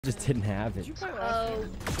Just didn't have it.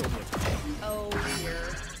 Oh, here.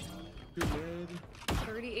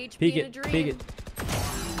 30 HP Peek in a it, dream. peek it.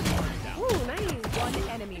 Ooh, nice. One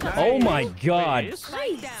enemy. Nice. Oh my god.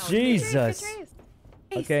 Nice. Jesus.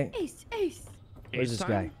 Okay. Ace. Where's this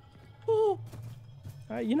guy?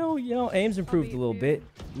 Alright, you know, aim's improved a little bit.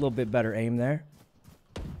 A little bit better aim there.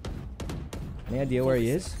 Any idea where he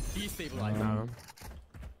is?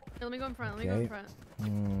 Let me go in front. Let me go in front.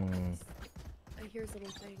 I hear his little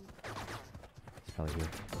thing. He's probably here.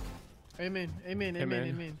 Amen. I'm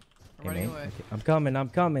running away. Okay. I'm coming. I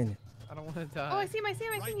don't want to die. Oh, I see him.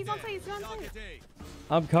 He's on site.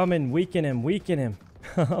 I'm coming. Weaken him. He's right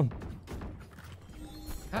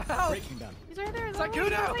there.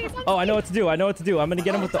 Sykkuno! Oh, I know what to do. I'm gonna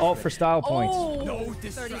get him with the ult for style points. No,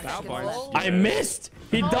 this is I missed.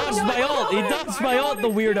 He dodged my ult. The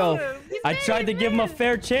weirdo. I tried to give him a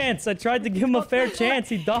fair chance. He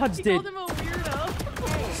dodged it.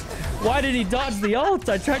 Why did he dodge the ult?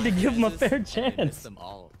 I tried to give him a fair chance.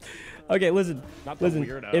 Okay, listen.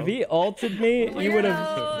 If he ulted me,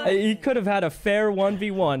 he could have had a fair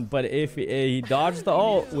 1v1. But if he dodged the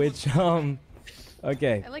ult, which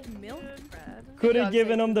okay. I like milk bread. Could have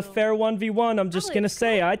given him the fair 1v1. I'm just gonna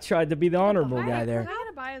say I tried to be the honorable guy there. I had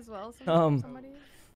a buy as well. Somebody.